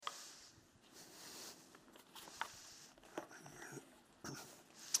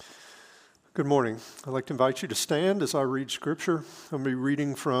Good morning. I'd like to invite you to stand as I read Scripture. I'll be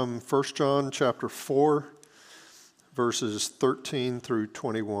reading from 1 John chapter 4, verses 13 through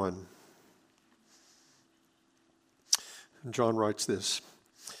 21. And John writes this: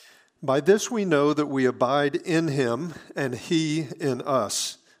 "By this we know that we abide in him and he in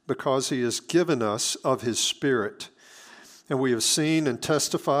us, because he has given us of his Spirit. And we have seen and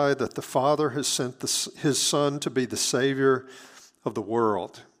testify that the Father has sent his Son to be the Savior of the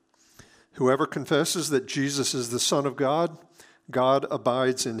world. Whoever confesses that Jesus is the Son of God, God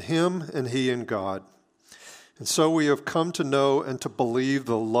abides in him and he in God. And so we have come to know and to believe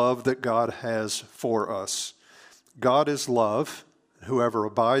the love that God has for us. God is love. Whoever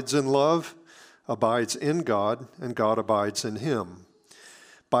abides in love abides in God, and God abides in him.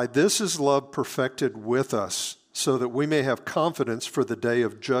 By this is love perfected with us, so that we may have confidence for the day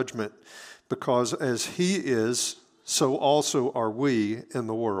of judgment, because as he is, so also are we in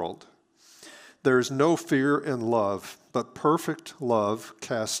the world. There is no fear in love, but perfect love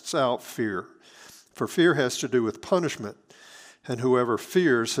casts out fear. For fear has to do with punishment, and whoever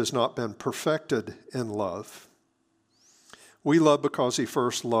fears has not been perfected in love. We love because he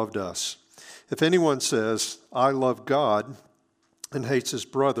first loved us. If anyone says, 'I love God,' and hates his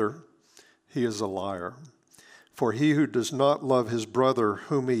brother, he is a liar. For he who does not love his brother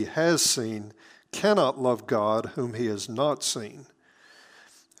whom he has seen cannot love God whom he has not seen.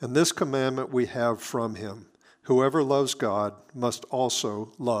 And this commandment we have from him: whoever loves God must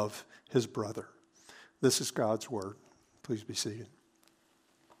also love his brother." This is God's word. Please be seated.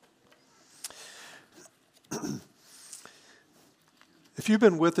 If you've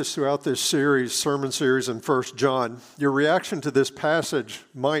been with us throughout this sermon series in 1 John, your reaction to this passage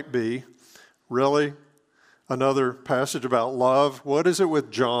might be, really? Another passage about love? What is it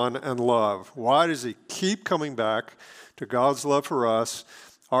with John and love? Why does he keep coming back to God's love for us,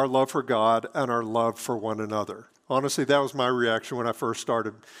 our love for God, and our love for one another? Honestly, that was my reaction when I first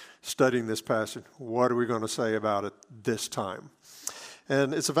started studying this passage. What are we going to say about it this time?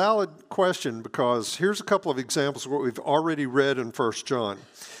 And it's a valid question, because here's a couple of examples of what we've already read in 1 John.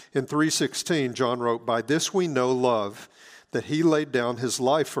 In 3:16, John wrote, "By this we know love, that he laid down his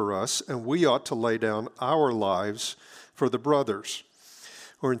life for us, and we ought to lay down our lives for the brothers."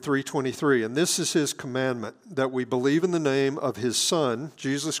 Or in 3:23, "And this is his commandment, that we believe in the name of his Son,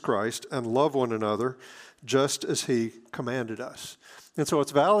 Jesus Christ, and love one another, just as he commanded us." And so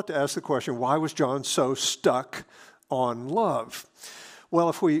it's valid to ask the question, why was John so stuck on love? Well,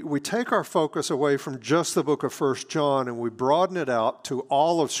 if we take our focus away from just the book of 1 John and we broaden it out to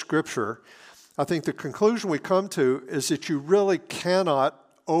all of Scripture, I think the conclusion we come to is that you really cannot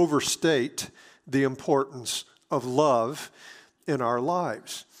overstate the importance of love in our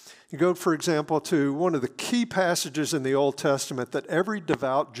lives. You go, for example, to one of the key passages in the Old Testament that every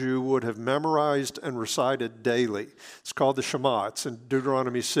devout Jew would have memorized and recited daily. It's called the Shema. It's in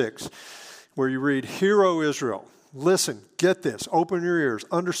Deuteronomy 6, where you read, "Hear, O Israel." Listen, get this, open your ears,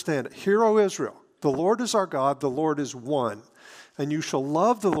 understand it. "Hear, O Israel, the Lord is our God, the Lord is one. And you shall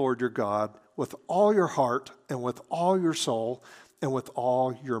love the Lord your God with all your heart and with all your soul and with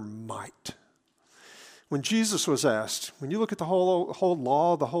all your might." When Jesus was asked, when you look at the whole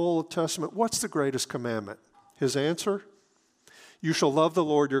law, the whole Old Testament, what's the greatest commandment? His answer, "You shall love the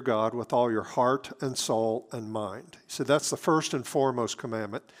Lord your God with all your heart and soul and mind." He said that's the first and foremost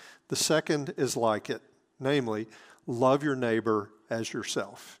commandment. The second is like it, namely, love your neighbor as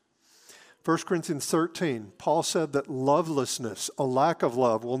yourself. 1 Corinthians 13, Paul said that lovelessness, a lack of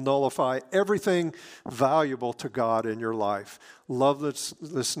love, will nullify everything valuable to God in your life.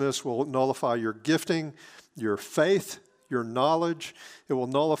 Lovelessness will nullify your gifting, your faith, your knowledge. It will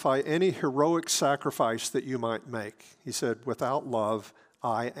nullify any heroic sacrifice that you might make. He said, "Without love,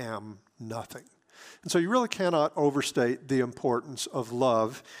 I am nothing." And so you really cannot overstate the importance of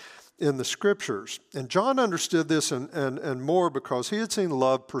love in the Scriptures. And John understood this and more because he had seen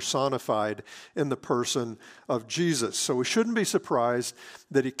love personified in the person of Jesus. So we shouldn't be surprised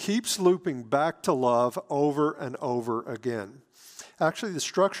that he keeps looping back to love over and over again. Actually, the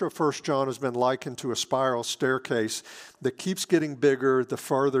structure of 1 John has been likened to a spiral staircase that keeps getting bigger the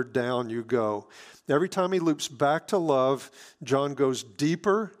farther down you go. Every time he loops back to love, John goes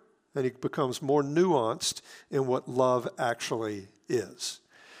deeper and he becomes more nuanced in what love actually is.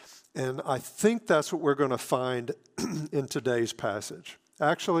 And I think that's what we're going to find in today's passage.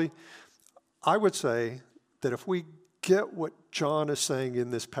 Actually, I would say that if we get what John is saying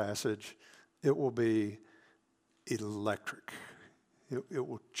in this passage, it will be electric. It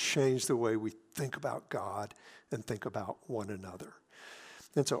will change the way we think about God and think about one another.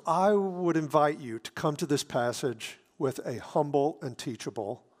 And so I would invite you to come to this passage with a humble and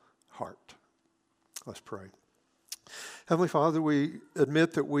teachable heart. Let's pray. Heavenly Father, we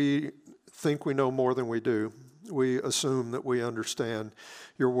admit that we think we know more than we do. We assume that we understand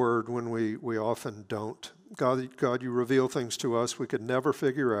your word when we often don't. God, you reveal things to us we could never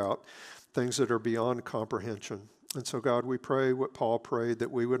figure out, things that are beyond comprehension. And so, God, we pray what Paul prayed,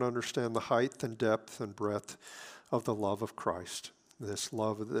 that we would understand the height and depth and breadth of the love of Christ, this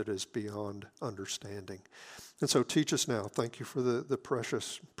love that is beyond understanding. And so teach us now. Thank you for the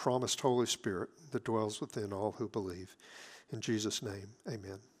precious promised Holy Spirit that dwells within all who believe. In Jesus' name,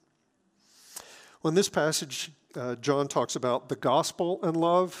 amen. Well, in this passage, John talks about the gospel and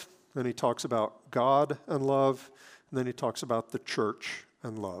love, then he talks about God and love, and then he talks about the church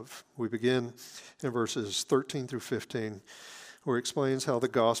and love. We begin in verses 13 through 15, where he explains how the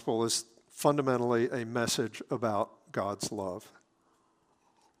gospel is fundamentally a message about God's love.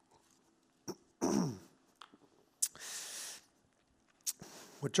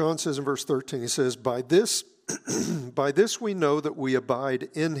 What John says in verse 13, he says, By this we know that we abide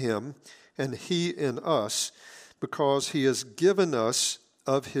in him, and he in us, because he has given us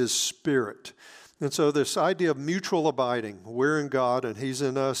of his Spirit. And so this idea of mutual abiding, we're in God and he's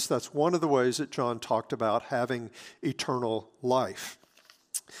in us, that's one of the ways that John talked about having eternal life.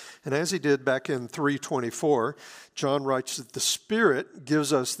 And as he did back in 3:24, John writes that the Spirit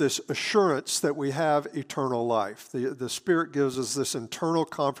gives us this assurance that we have eternal life. The Spirit gives us this internal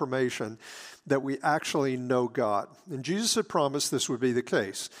confirmation that we actually know God. And Jesus had promised this would be the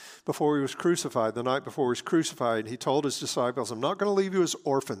case. Before he was crucified, the night before he was crucified, he told his disciples, I'm not going to leave you as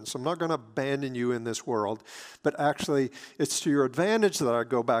orphans. I'm not going to abandon you in this world. But actually, it's to your advantage that I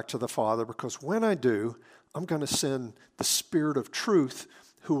go back to the Father, because when I do, I'm going to send the Spirit of truth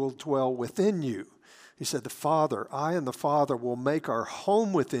who will dwell within you. He said, I and the Father will make our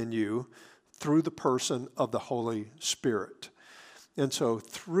home within you through the person of the Holy Spirit. And so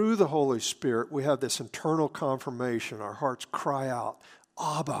through the Holy Spirit, we have this internal confirmation. Our hearts cry out,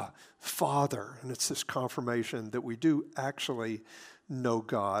 Abba, Father. And it's this confirmation that we do actually know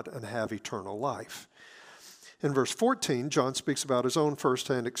God and have eternal life. In verse 14, John speaks about his own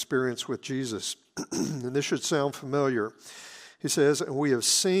firsthand experience with Jesus. And this should sound familiar. He says, and we have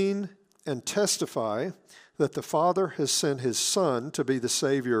seen and testify that the Father has sent his Son to be the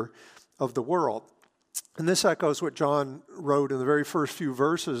Savior of the world. And this echoes what John wrote in the very first few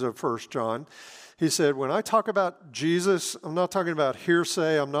verses of 1 John. He said, when I talk about Jesus, I'm not talking about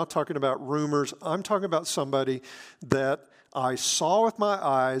hearsay, I'm not talking about rumors, I'm talking about somebody that I saw with my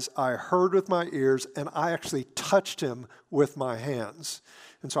eyes, I heard with my ears, and I actually touched him with my hands.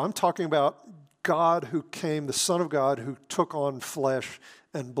 And so I'm talking about God who came, the Son of God who took on flesh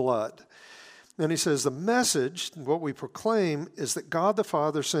and blood. And he says the message, what we proclaim, is that God the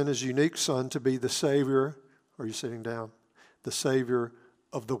Father sent his unique Son to be the Savior, are you sitting down? The Savior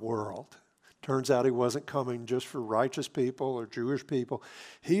of the world. Turns out he wasn't coming just for righteous people or Jewish people.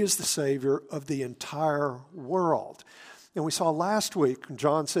 He is the Savior of the entire world. And we saw last week,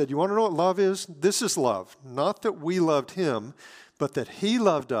 John said, you want to know what love is? This is love. Not that we loved him, but that he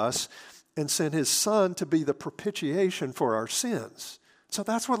loved us and sent his Son to be the propitiation for our sins. So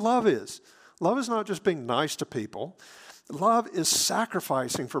that's what love is. Love is not just being nice to people. Love is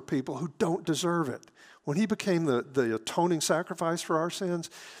sacrificing for people who don't deserve it. When he became the atoning sacrifice for our sins,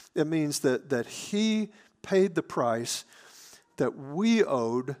 it means that he paid the price that we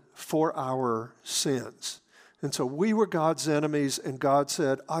owed for our sins. And so we were God's enemies, and God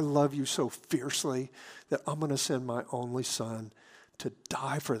said, I love you so fiercely that I'm going to send my only Son to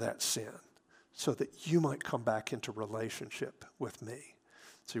die for that sin so that you might come back into relationship with me.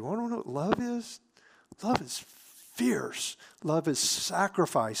 So you want to know what love is? Love is fierce. Love is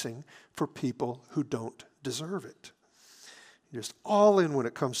sacrificing for people who don't deserve it. You're just all in when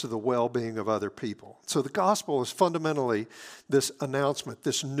it comes to the well-being of other people. So the gospel is fundamentally this announcement,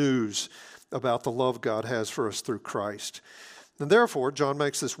 this news about the love God has for us through Christ. And therefore, John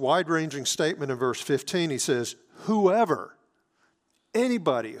makes this wide-ranging statement in verse 15. He says, whoever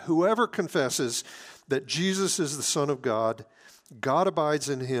confesses that Jesus is the Son of God, God abides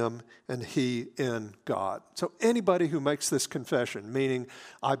in him and he in God. So anybody who makes this confession, meaning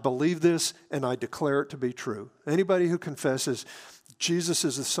I believe this and I declare it to be true. Anybody who confesses Jesus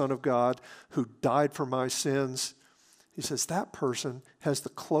is the Son of God who died for my sins, he says that person has the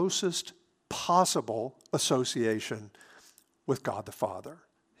closest possible association with God the Father.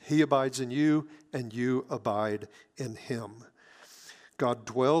 He abides in you and you abide in him. God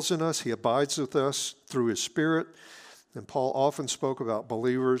dwells in us. He abides with us through his Spirit. And Paul often spoke about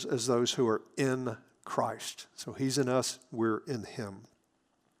believers as those who are in Christ. So he's in us, we're in him.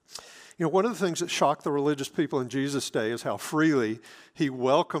 You know, one of the things that shocked the religious people in Jesus' day is how freely he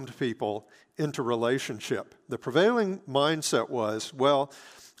welcomed people into relationship. The prevailing mindset was, well,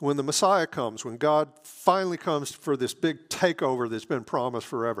 when the Messiah comes, when God finally comes for this big takeover that's been promised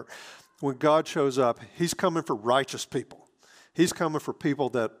forever, when God shows up, he's coming for righteous people. He's coming for people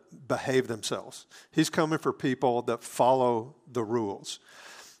that behave themselves. He's coming for people that follow the rules.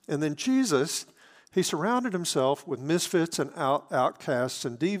 And then Jesus, he surrounded himself with misfits and outcasts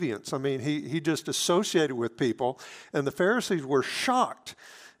and deviants. I mean, he just associated with people, and the Pharisees were shocked.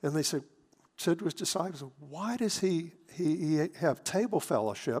 And they said to his disciples, why does he have table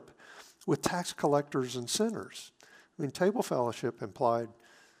fellowship with tax collectors and sinners? I mean, table fellowship implied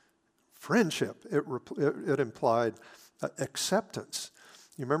friendship. It implied acceptance.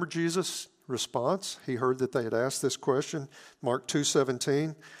 You remember Jesus' response? He heard that they had asked this question, Mark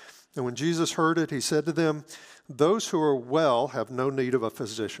 2:17. And when Jesus heard it, he said to them, those who are well have no need of a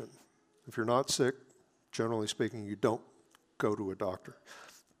physician. If you're not sick, generally speaking, you don't go to a doctor.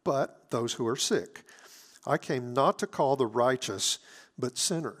 But those who are sick. I came not to call the righteous, but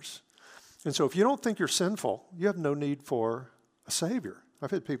sinners. And so if you don't think you're sinful, you have no need for a Savior. I've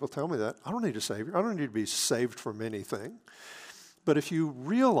had people tell me that. I don't need a Savior. I don't need to be saved from anything. But if you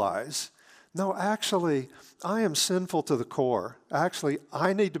realize, no, actually, I am sinful to the core. Actually,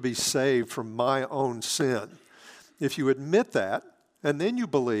 I need to be saved from my own sin. If you admit that, and then you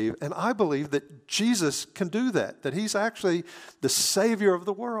believe, and I believe that Jesus can do that he's actually the Savior of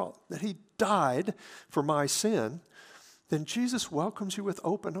the world, that he died for my sin, then Jesus welcomes you with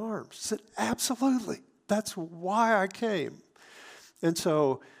open arms. He said, absolutely, that's why I came. And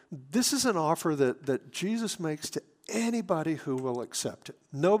so this is an offer that Jesus makes to anybody who will accept it.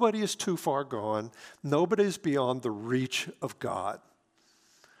 Nobody is too far gone. Nobody is beyond the reach of God.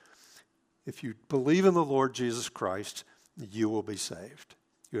 If you believe in the Lord Jesus Christ, you will be saved.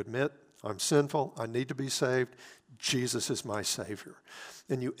 You admit, I'm sinful, I need to be saved, Jesus is my Savior.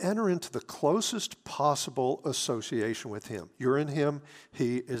 And you enter into the closest possible association with him. You're in him,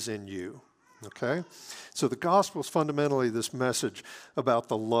 he is in you. Okay? So the gospel is fundamentally this message about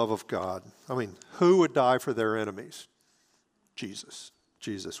the love of God. I mean, who would die for their enemies? Jesus.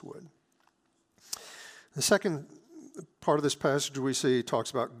 Jesus would. The second part of this passage we see talks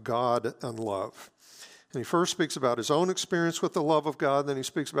about God and love. And he first speaks about his own experience with the love of God, then he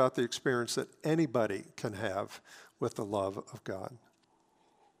speaks about the experience that anybody can have with the love of God.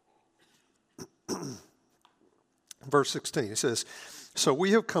 Verse 16, he says, so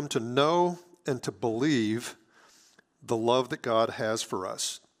we have come to know and to believe the love that God has for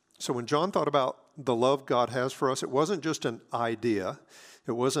us. So when John thought about the love God has for us, it wasn't just an idea.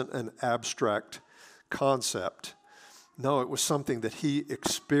 It wasn't an abstract concept. No, it was something that he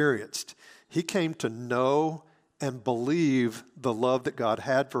experienced. He came to know and believe the love that God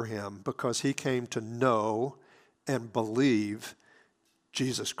had for him because he came to know and believe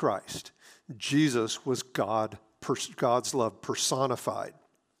Jesus Christ. Jesus was God's love personified.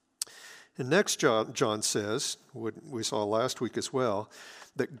 And next John says, what we saw last week as well,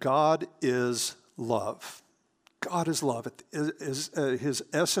 that God is love. God is love. His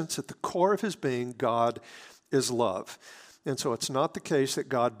essence, at the core of his being, God is love. And so it's not the case that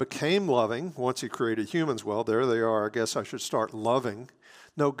God became loving once he created humans. Well, there they are. I guess I should start loving.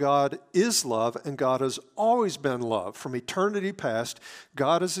 No, God is love, and God has always been love. From eternity past,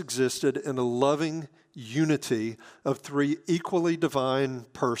 God has existed in a loving unity of three equally divine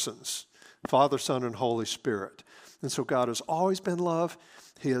persons, Father, Son, and Holy Spirit. And so God has always been love.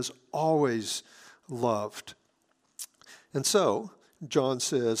 He has always loved. And so, John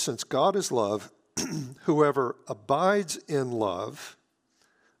says, since God is love, whoever abides in love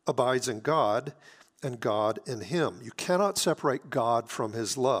abides in God, and God in him. You cannot separate God from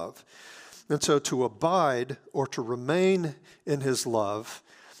his love. And so to abide or to remain in his love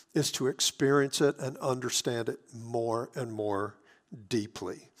is to experience it and understand it more and more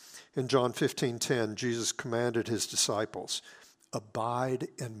deeply. In John 15:10, Jesus commanded his disciples, abide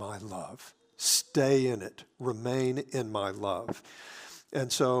in my love. Stay in it. Remain in my love.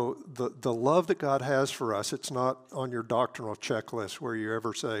 And so the love that God has for us, it's not on your doctrinal checklist where you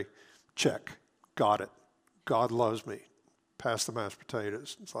ever say, check, got it. God loves me. Pass the mashed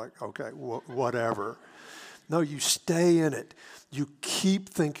potatoes. It's like, okay, whatever. No, you stay in it. You keep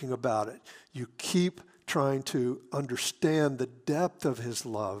thinking about it. You keep trying to understand the depth of his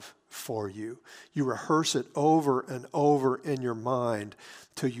love for you. You rehearse it over and over in your mind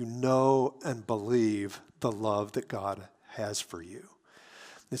till you know and believe the love that God has for you.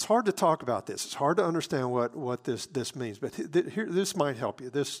 It's hard to talk about this. It's hard to understand what this means, but here, this might help you.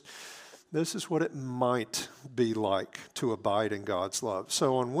 This This is what it might be like to abide in God's love.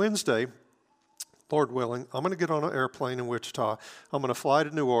 So on Wednesday, Lord willing, I'm going to get on an airplane in Wichita. I'm going to fly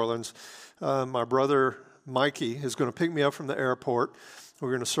to New Orleans. My brother Mikey is going to pick me up from the airport. We're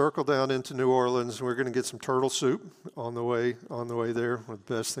going to circle down into New Orleans, and we're going to get some turtle soup on the way there. One of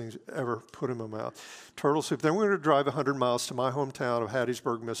the best things ever put in my mouth. Turtle soup. Then we're going to drive 100 miles to my hometown of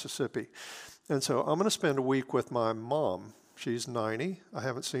Hattiesburg, Mississippi. And so I'm going to spend a week with my mom. She's 90. I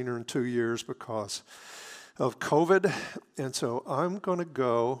haven't seen her in 2 years because of COVID. And so I'm going to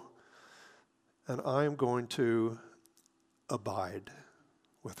go, and I'm going to abide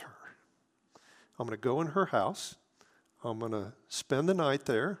with her. I'm going to go in her house. I'm going to spend the night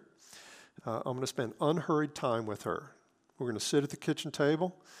there. I'm going to spend unhurried time with her. We're going to sit at the kitchen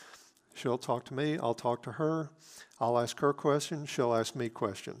table. She'll talk to me. I'll talk to her. I'll ask her questions. She'll ask me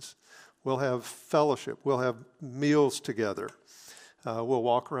questions. We'll have fellowship. We'll have meals together. We'll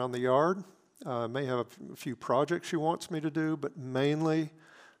walk around the yard. I may have a few projects she wants me to do, but mainly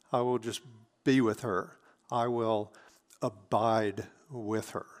I will just be with her. I will abide with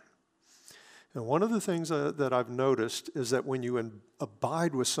her. And one of the things that I've noticed is that when you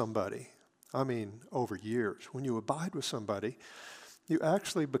abide with somebody, I mean over years, when you abide with somebody, you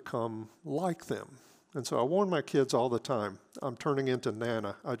actually become like them. And so I warn my kids all the time, I'm turning into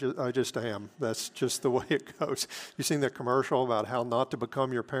Nana. I just am. That's just the way it goes. You seen that commercial about how not to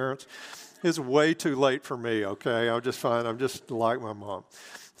become your parents? It's way too late for me, okay? I'm just fine. I'm just like my mom.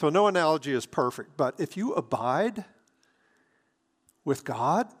 So no analogy is perfect. But if you abide with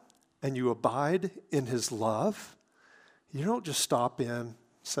God, and you abide in his love, you don't just stop in,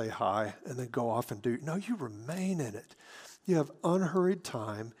 say hi, and then go off and do. No, you remain in it. You have unhurried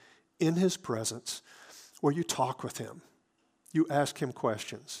time in his presence where you talk with him. You ask him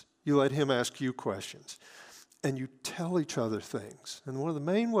questions. You let him ask you questions. And you tell each other things. And one of the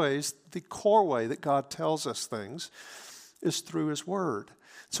main ways, the core way that God tells us things is through his word.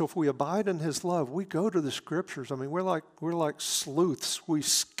 So if we abide in his love, we go to the scriptures. I mean, we're like sleuths. We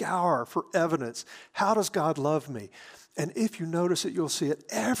scour for evidence. How does God love me? And if you notice it, you'll see it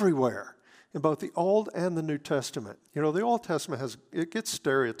everywhere in both the Old and the New Testament. You know, the Old Testament it gets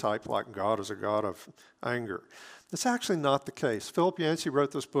stereotyped like God is a God of anger. It's actually not the case. Philip Yancey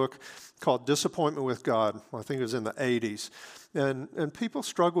wrote this book called Disappointment with God. I think it was in the 80s. And people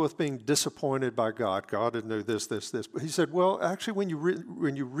struggle with being disappointed by God. God didn't do this. But he said, well, actually, when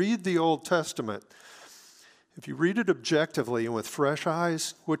you read the Old Testament, if you read it objectively and with fresh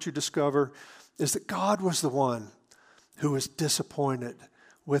eyes, what you discover is that God was the one who was disappointed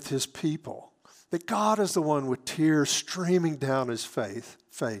with his people. That God is the one with tears streaming down his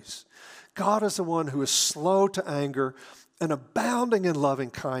face. God is the one who is slow to anger and abounding in loving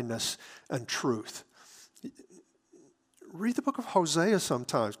kindness and truth. Read the book of Hosea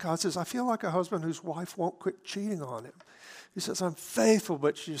sometimes. God says, I feel like a husband whose wife won't quit cheating on him. He says, I'm faithful,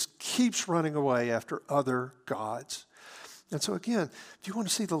 but she just keeps running away after other gods. And so again, if you want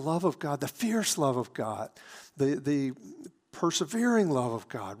to see the love of God, the fierce love of God, the persevering love of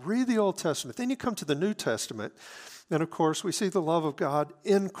God, read the Old Testament. Then you come to the New Testament, and of course, we see the love of God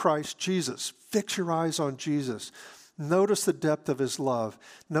in Christ Jesus. Fix your eyes on Jesus. Notice the depth of his love.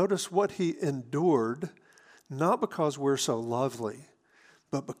 Notice what he endured, not because we're so lovely,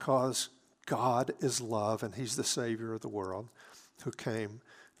 but because God is love and he's the Savior of the world who came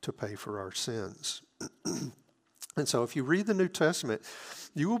to pay for our sins. And so if you read the New Testament,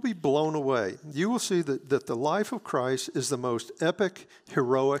 you will be blown away. You will see that the life of Christ is the most epic,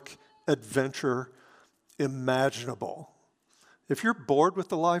 heroic adventure imaginable. If you're bored with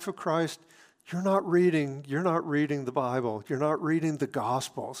the life of Christ, you're not reading the Bible. You're not reading the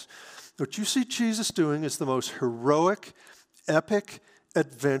Gospels. What you see Jesus doing is the most heroic, epic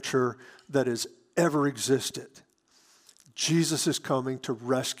adventure that has ever existed. Jesus is coming to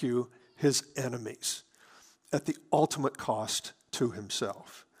rescue his enemies at the ultimate cost to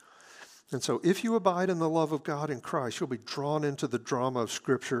himself. And so if you abide in the love of God in Christ, you'll be drawn into the drama of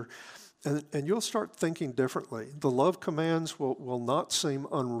Scripture, and you'll start thinking differently. The love commands will not seem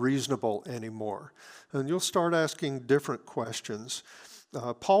unreasonable anymore. And you'll start asking different questions.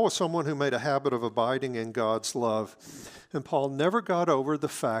 Paul was someone who made a habit of abiding in God's love. And Paul never got over the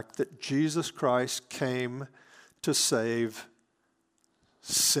fact that Jesus Christ came to save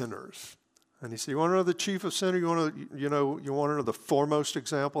sinners. And he said, you want to know the chief of sinners? You want to know the foremost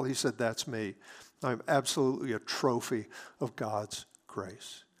example? He said, that's me. I'm absolutely a trophy of God's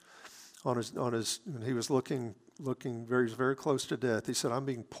grace. When he was looking very, very close to death, he said, I'm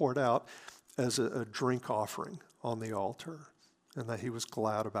being poured out as a drink offering on the altar. And that he was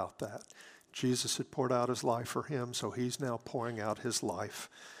glad about that. Jesus had poured out his life for him, so he's now pouring out his life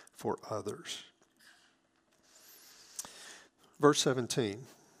for others. Verse 17,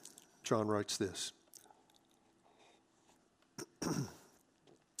 John writes this.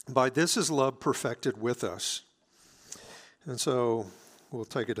 By this is love perfected with us. And so we'll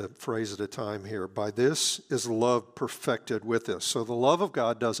take it a phrase at a time here. By this is love perfected with us. So the love of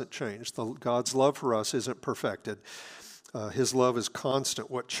God doesn't change. God's love for us isn't perfected. His love is constant.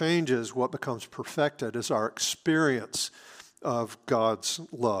 What changes, what becomes perfected, is our experience of God's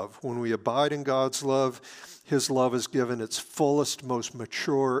love. When we abide in God's love, His love is given its fullest, most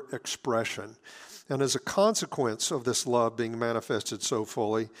mature expression. And as a consequence of this love being manifested so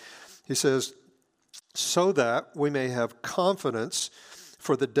fully, he says, so that we may have confidence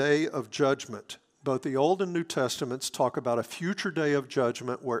for the day of judgment. Both the Old and New Testaments talk about a future day of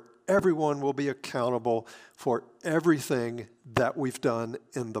judgment where everyone will be accountable for everything that we've done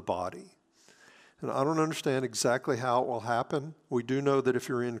in the body. And I don't understand exactly how it will happen. We do know that if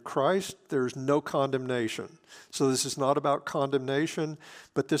you're in Christ, there's no condemnation. So this is not about condemnation,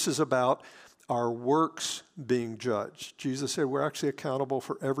 but this is about our works being judged. Jesus said we're actually accountable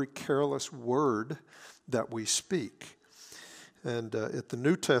for every careless word that we speak. And at the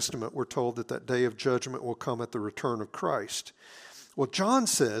New Testament, we're told that that day of judgment will come at the return of Christ. Well, John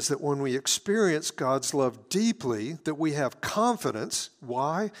says that when we experience God's love deeply, that we have confidence.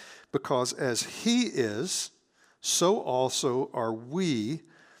 Why? Because as He is, so also are we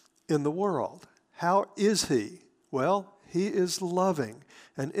in the world. How is He? Well, He is loving.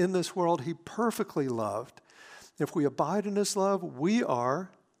 And in this world, He perfectly loved. If we abide in His love, we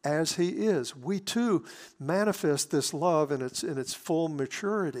are as He is. We too manifest this love in its full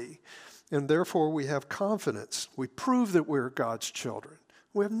maturity. And therefore, we have confidence. We prove that we're God's children.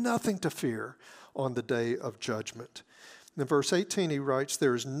 We have nothing to fear on the day of judgment. In verse 18, he writes,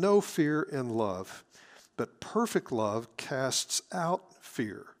 there is no fear in love, but perfect love casts out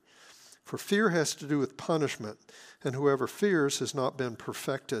fear. For fear has to do with punishment, and whoever fears has not been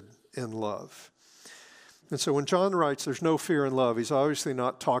perfected in love. And so when John writes there's no fear in love, he's obviously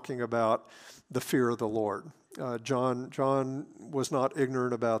not talking about the fear of the Lord. John was not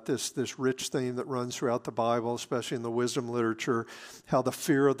ignorant about this rich theme that runs throughout the Bible, especially in the wisdom literature, how the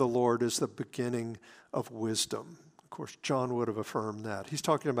fear of the Lord is the beginning of wisdom. Of course, John would have affirmed that. He's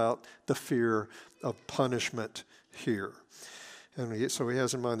talking about the fear of punishment here. And so he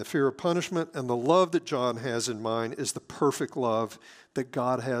has in mind the fear of punishment, and the love that John has in mind is the perfect love that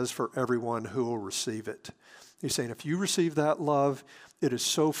God has for everyone who will receive it. He's saying if you receive that love, it is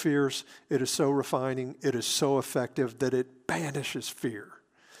so fierce, it is so refining, it is so effective that it banishes fear.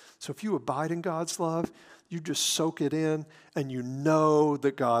 So if you abide in God's love, you just soak it in and you know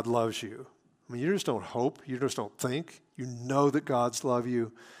that God loves you. I mean, you just don't hope, you just don't think. You know that God loves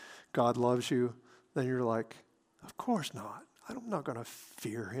you. Then you're like, of course not. I'm not going to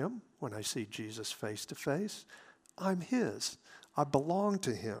fear Him when I see Jesus face to face. I'm His. I belong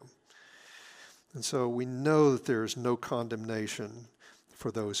to Him. And so we know that there is no condemnation for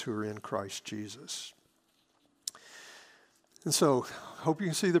those who are in Christ Jesus. And so I hope you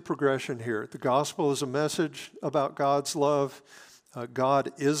can see the progression here. The gospel is a message about God's love.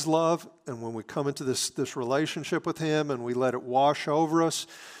 God is love, and when we come into this relationship with Him and we let it wash over us,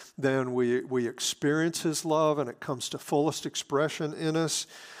 then we experience His love and it comes to fullest expression in us.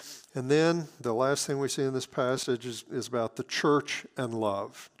 And then the last thing we see in this passage is about the church and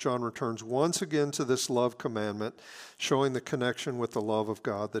love. John returns once again to this love commandment, showing the connection with the love of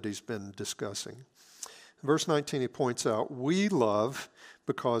God that he's been discussing. In verse 19, he points out, we love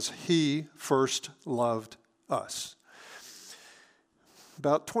because He first loved us.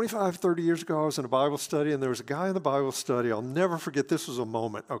 About 25, 30 years ago, I was in a Bible study, and there was a guy in the Bible study. I'll never forget, this was a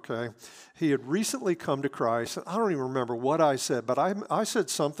moment, okay? He had recently come to Christ. I don't even remember what I said, but I said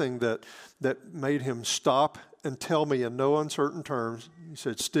something that made him stop and tell me in no uncertain terms. He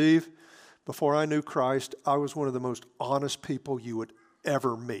said, Steve, before I knew Christ, I was one of the most honest people you would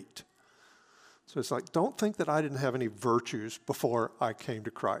ever meet. So it's like, don't think that I didn't have any virtues before I came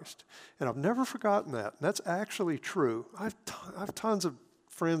to Christ. And I've never forgotten that. And that's actually true. I have tons of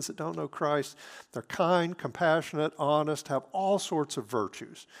friends that don't know Christ. They're kind, compassionate, honest, have all sorts of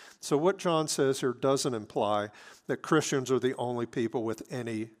virtues. So what John says here doesn't imply that Christians are the only people with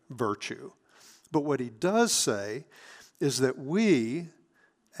any virtue. But what he does say is that we,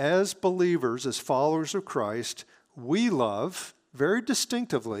 as believers, as followers of Christ, we love, very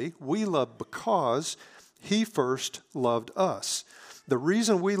distinctively, we love because He first loved us. The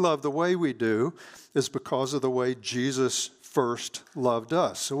reason we love the way we do is because of the way Jesus first loved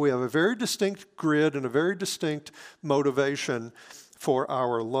us. So we have a very distinct grid and a very distinct motivation for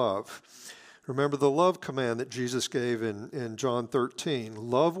our love. Remember the love command that Jesus gave in John 13.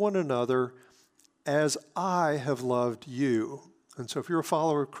 Love one another as I have loved you. And so if you're a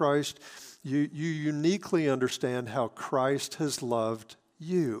follower of Christ, you uniquely understand how Christ has loved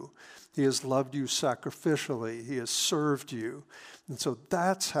you. He has loved you sacrificially. He has served you. And so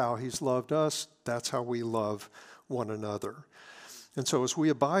that's how he's loved us. That's how we love one another. And so as we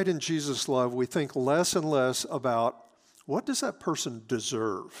abide in Jesus' love, we think less and less about what does that person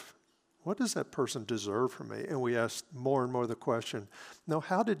deserve? What does that person deserve from me? And we ask more and more the question, now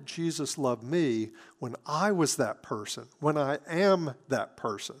how did Jesus love me when I was that person, when I am that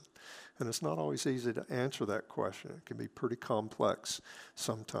person? And it's not always easy to answer that question. It can be pretty complex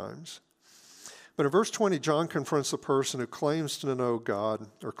sometimes. But in verse 20, John confronts the person who claims to know God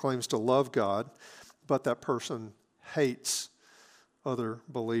or claims to love God, but that person hates other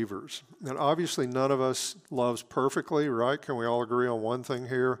believers. And obviously none of us loves perfectly, right? Can we all agree on one thing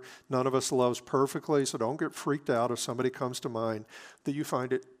here? None of us loves perfectly, so don't get freaked out if somebody comes to mind that you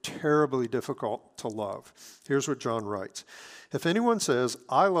find it terribly difficult to love. Here's what John writes. If anyone says,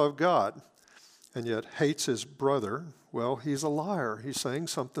 I love God, and yet hates his brother, well, he's a liar. He's saying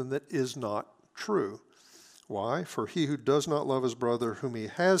something that is not true. Why? For he who does not love his brother whom he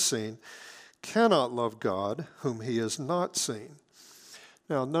has seen cannot love God whom he has not seen.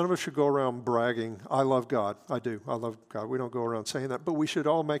 Now, none of us should go around bragging, I love God. I do. I love God. We don't go around saying that, but we should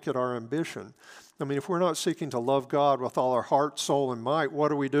all make it our ambition. I mean, if we're not seeking to love God with all our heart, soul, and might,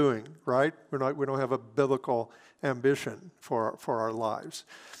 what are we doing, right? We don't have a biblical ambition for our lives.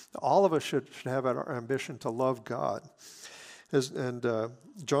 All of us should have our ambition to love God.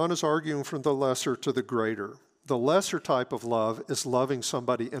 John is arguing from the lesser to the greater. The lesser type of love is loving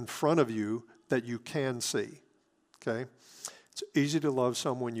somebody in front of you that you can see, okay? It's easy to love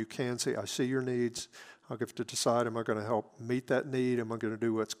someone you can see. I see your needs. I'll have to decide, am I going to help meet that need? Am I going to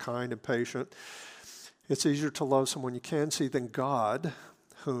do what's kind and patient? It's easier to love someone you can see than God,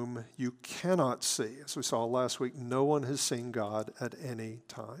 whom you cannot see. As we saw last week, no one has seen God at any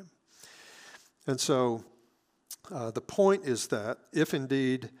time. And so the point is that if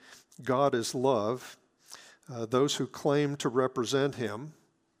indeed God is love, those who claim to represent him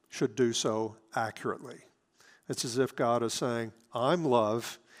should do so accurately. It's as if God is saying, I'm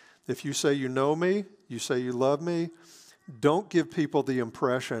love. If you say you know me, you say you love me, don't give people the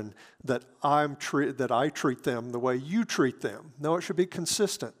impression that I treat them the way you treat them. No, it should be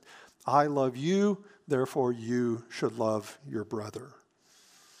consistent. I love you, therefore you should love your brother.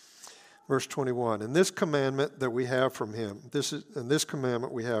 Verse 21, and this commandment that we have from him,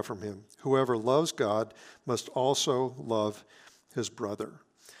 whoever loves God must also love his brother.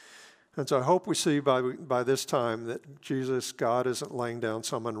 And so I hope we see by this time that Jesus, God, isn't laying down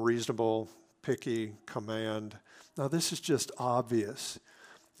some unreasonable, picky command. Now, this is just obvious.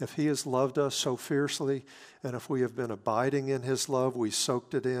 If he has loved us so fiercely, and if we have been abiding in his love, we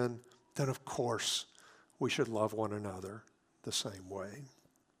soaked it in, then of course we should love one another the same way.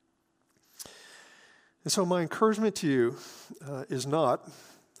 And so my encouragement to you is not,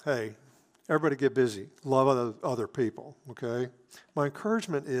 hey, everybody get busy, love other people, okay? My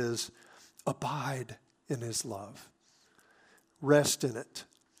encouragement is abide in his love. Rest in it.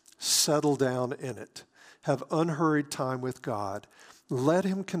 Settle down in it. Have unhurried time with God. Let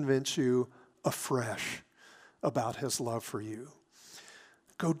him convince you afresh about his love for you.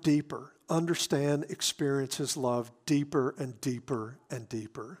 Go deeper. Understand, experience his love deeper and deeper and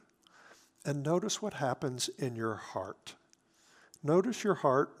deeper. And notice what happens in your heart. Notice your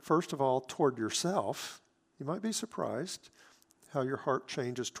heart, first of all, toward yourself. You might be surprised how your heart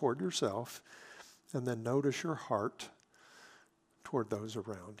changes toward yourself. And then notice your heart toward those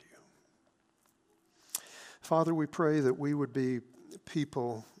around you. Father, we pray that we would be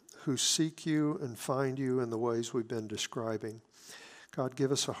people who seek you and find you in the ways we've been describing. God,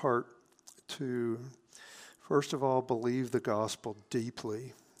 give us a heart to, first of all, believe the gospel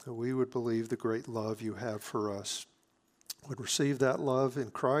deeply, that we would believe the great love you have for us, would receive that love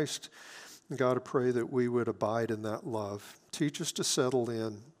in Christ. And God, I pray that we would abide in that love. Teach us to settle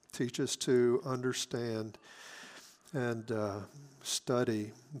in. Teach us to understand and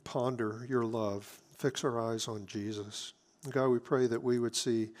study and ponder your love. Fix our eyes on Jesus. And God, we pray that we would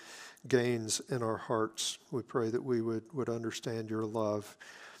see gains in our hearts. We pray that we would understand your love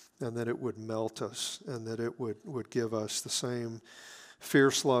and that it would melt us and that it would give us the same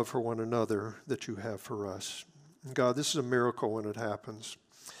fierce love for one another that you have for us. And God, this is a miracle when it happens.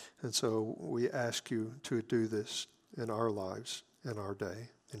 And so we ask you to do this in our lives, in our day.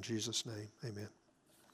 In Jesus' name, amen.